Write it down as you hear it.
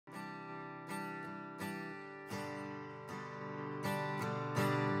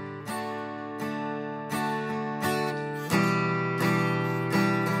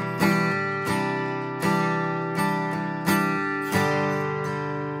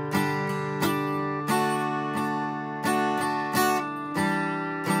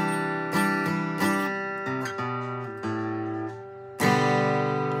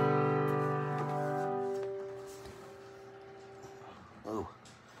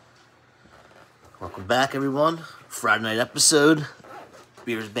Welcome back, everyone. Friday night episode.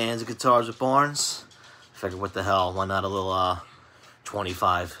 Beers, bands, and guitars with Barnes. Figured, what the hell, why not a little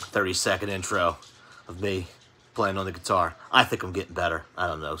 25, 30-second intro of me playing on the guitar. I think I'm getting better. I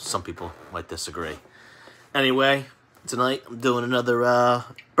don't know. Some people might disagree. Anyway, tonight I'm doing another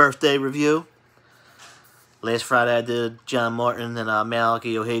birthday review. Last Friday I did John Martin and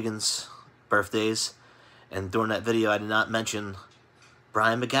Malachi O'Hagan's birthdays. And during that video I did not mention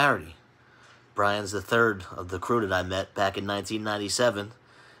Brian McGarrity. Brian's the third of the crew that I met back in 1997. And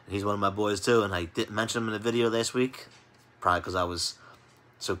he's one of my boys too, and I didn't mention him in the video last week. Probably because I was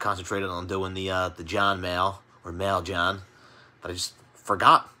so concentrated on doing the John mail, or Mail John, that I just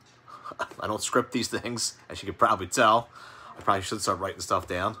forgot. I don't script these things, as you can probably tell. I probably should start writing stuff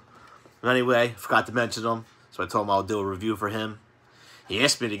down. But anyway, forgot to mention him, so I told him I'll do a review for him. He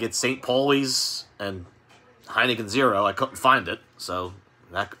asked me to get St. Pauli's and Heineken Zero. I couldn't find it, so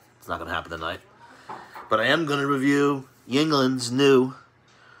it's not going to happen tonight. But I am going to review Yuengling's new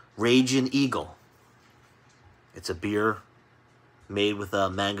Raging Eagle. It's a beer made with a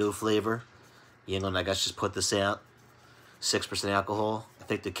mango flavor. Yuengling, I guess, just put this out. 6% alcohol. I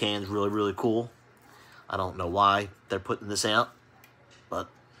think the can's really, really cool. I don't know why they're putting this out, but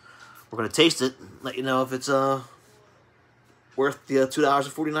we're going to taste it and let you know if it's worth the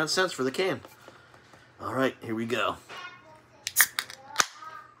 $2.49 for the can. All right, here we go.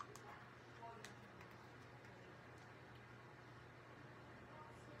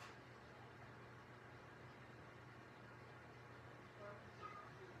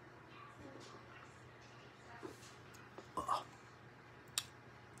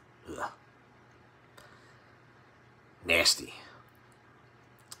 Nasty.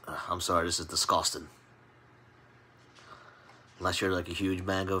 I'm sorry, this is disgusting. Unless you're like a huge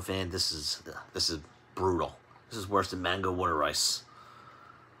mango fan, this is brutal. This is worse than mango water ice.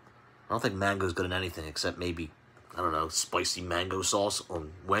 I don't think mango's good in anything except maybe, I don't know, spicy mango sauce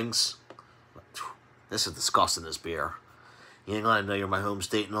on wings. This is disgusting, this beer. Yuengling, I know you're my home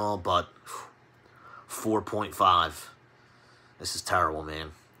state and all, but 4.5. This is terrible,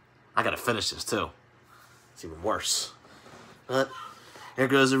 man. I gotta finish this too. It's even worse. But here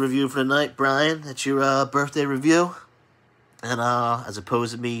goes the review for the night, Brian. That's your birthday review. And as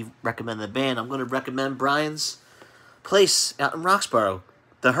opposed to me recommending the band, I'm going to recommend Brian's place out in Roxborough,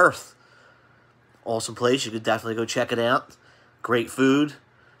 The Hearth. Awesome place. You could definitely go check it out. Great food.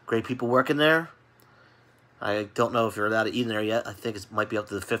 Great people working there. I don't know if you're allowed to eat in there yet. I think it might be up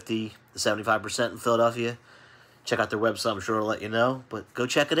to the 50 to 75% in Philadelphia. Check out their website. I'm sure it'll let you know. But go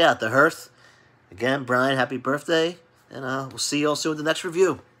check it out, The Hearth. Again, Brian, happy birthday. And we'll see you all soon in the next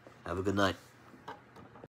review. Have a good night.